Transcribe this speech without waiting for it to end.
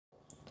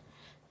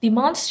The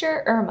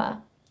monster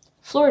Irma.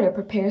 Florida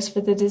prepares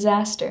for the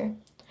disaster.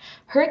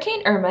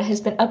 Hurricane Irma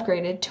has been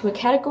upgraded to a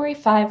Category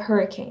 5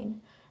 hurricane,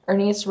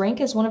 earning its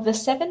rank as one of the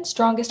 7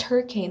 strongest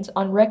hurricanes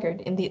on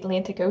record in the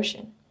Atlantic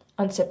Ocean.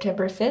 On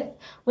September 5th,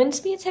 wind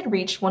speeds had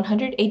reached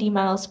 180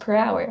 miles per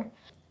hour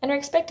and are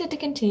expected to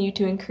continue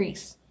to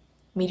increase.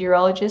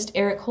 Meteorologist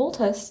Eric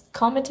Holthus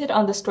commented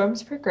on the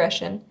storm's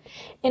progression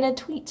in a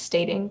tweet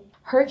stating,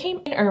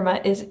 "Hurricane Irma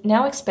is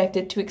now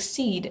expected to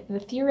exceed the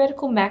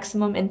theoretical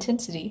maximum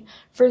intensity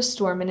for a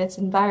storm in its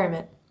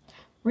environment,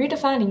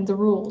 redefining the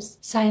rules."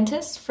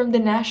 Scientists from the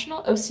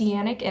National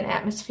Oceanic and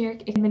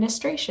Atmospheric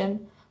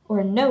Administration,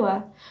 or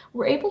NOAA,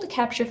 were able to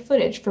capture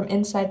footage from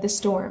inside the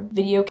storm.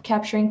 Video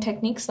capturing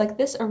techniques like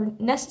this are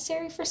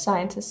necessary for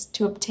scientists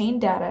to obtain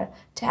data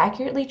to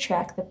accurately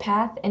track the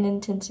path and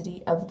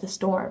intensity of the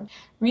storm.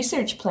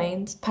 Research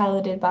planes,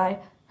 piloted by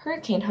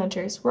hurricane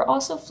hunters, were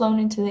also flown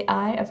into the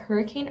eye of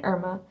Hurricane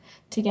Irma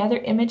to gather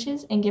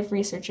images and give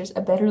researchers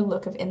a better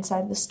look of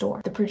inside the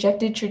storm. The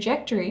projected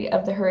trajectory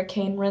of the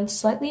hurricane runs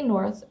slightly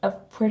north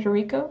of Puerto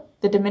Rico,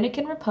 the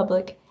Dominican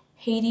Republic,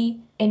 Haiti,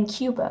 and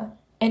Cuba,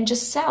 and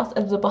just south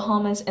of the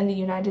Bahamas and the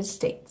United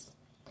States.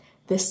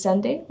 This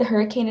Sunday, the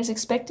hurricane is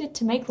expected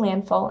to make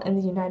landfall in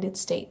the United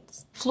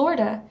States.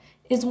 Florida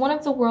is one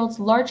of the world's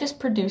largest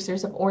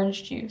producers of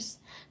orange juice,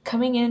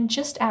 coming in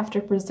just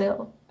after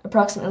Brazil.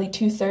 Approximately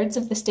 2/3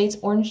 of the state's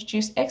orange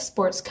juice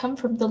exports come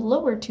from the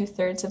lower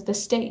 2/3 of the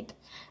state,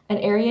 an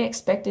area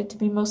expected to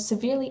be most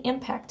severely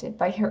impacted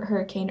by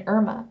Hurricane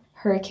Irma.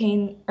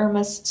 Hurricane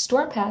Irma's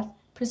storm path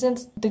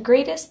presents the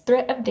greatest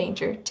threat of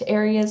danger to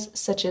areas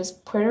such as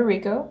Puerto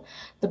Rico,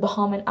 the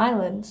Bahamian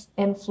Islands,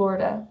 and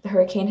Florida. The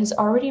hurricane has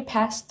already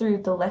passed through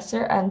the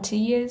Lesser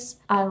Antilles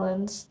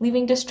Islands,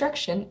 leaving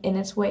destruction in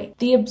its wake.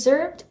 The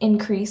observed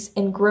increase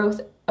in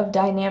growth of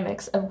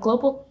dynamics of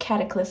global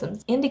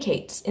cataclysms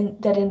indicates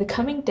that in the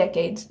coming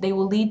decades they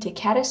will lead to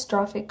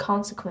catastrophic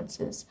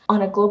consequences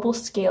on a global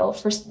scale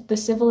for the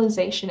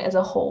civilization as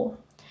a whole,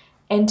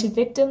 and to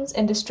victims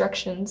and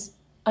destructions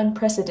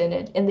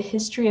unprecedented in the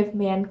history of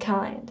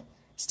mankind,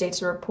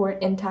 states a report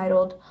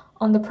entitled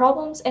 "On the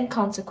Problems and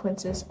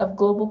Consequences of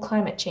Global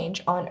Climate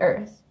Change on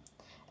Earth: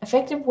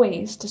 Effective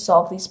Ways to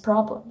Solve These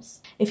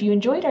Problems." If you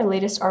enjoyed our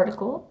latest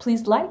article,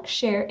 please like,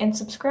 share, and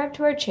subscribe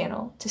to our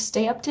channel to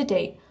stay up to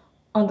date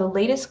on the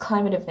latest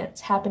climate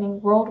events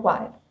happening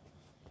worldwide.